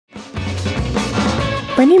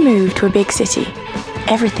When you move to a big city,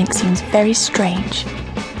 everything seems very strange.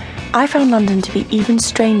 I found London to be even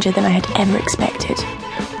stranger than I had ever expected.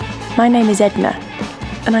 My name is Edna,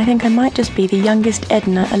 and I think I might just be the youngest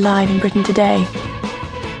Edna alive in Britain today.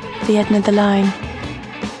 The Edna the Line.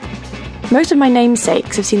 Most of my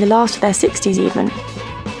namesakes have seen the last of their 60s even,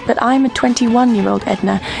 but I'm a 21-year-old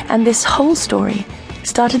Edna, and this whole story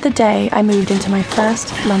started the day I moved into my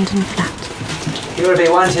first London flat. You'll be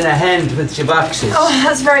wanting a hand with your boxes. Oh,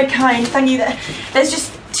 that's very kind, thank you. There's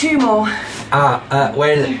just 2 more.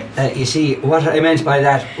 You see, what I meant by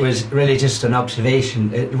that was really just an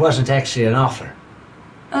observation. It wasn't actually an offer.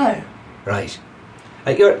 Oh. Right.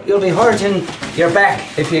 You'll be hurting your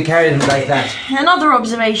back if you carry them like that. Another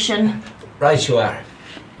observation. Right you are.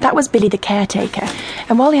 That was Billy the caretaker,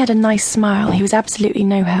 and while he had a nice smile, he was absolutely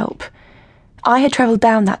no help. I had travelled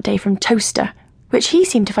down that day from Toaster, which he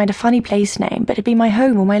seemed to find a funny place name, but had been my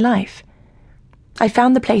home all my life. I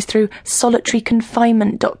found the place through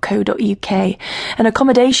solitaryconfinement.co.uk, an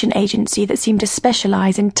accommodation agency that seemed to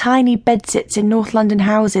specialise in tiny bedsits in North London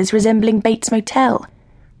houses resembling Bates Motel.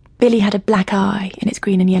 Billy had a black eye in its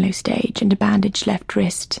green and yellow stage and a bandaged left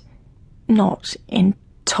wrist. Not in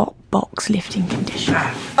top box lifting condition.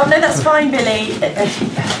 Oh no, that's fine, Billy.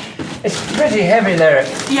 It's pretty heavy there.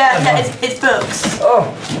 Yeah, it's books.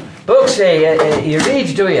 Oh, books, you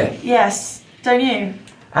read, do you? Yes, don't you?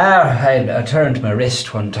 I turned my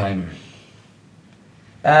wrist one time.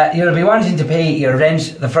 You'll be wanting to pay your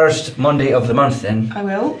rent the first Monday of the month then. I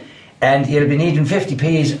will. And you'll be needing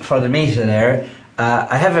 50p's for the meter there.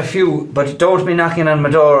 I have a few, but don't be knocking on my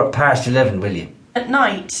door past 11, will you? At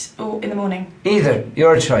night or in the morning? Either,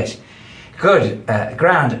 your choice. Good,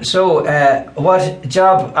 grand. So, what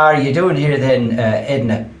job are you doing here then,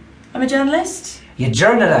 Edna? I'm a journalist. You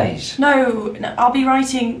journalise? No, I'll be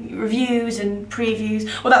writing reviews and previews.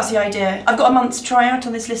 Well, that's the idea. I've got a month's tryout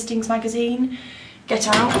on this listings magazine. Get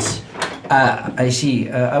out. I see.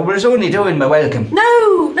 I was only doing my welcome.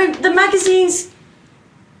 No, the magazine's...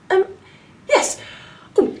 yes.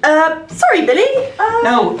 Oh, sorry, Billy.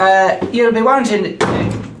 No, you'll be wanting...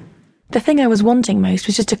 The thing I was wanting most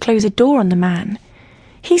was just to close a door on the man.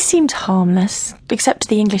 He seemed harmless, except to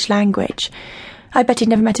the English language. I bet he'd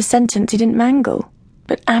never met a sentence he didn't mangle,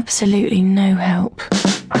 but absolutely no help.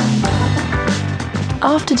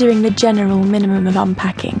 After doing the general minimum of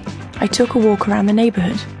unpacking, I took a walk around the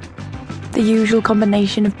neighbourhood. The usual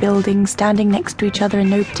combination of buildings standing next to each other in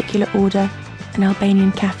no particular order, an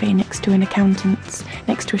Albanian cafe next to an accountant's,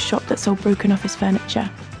 next to a shop that sold broken office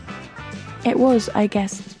furniture. It was, I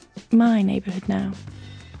guess, my neighbourhood now.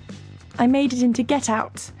 I made it into Get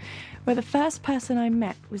Out, where the first person I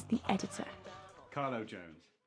met was the editor. Carlo Jones.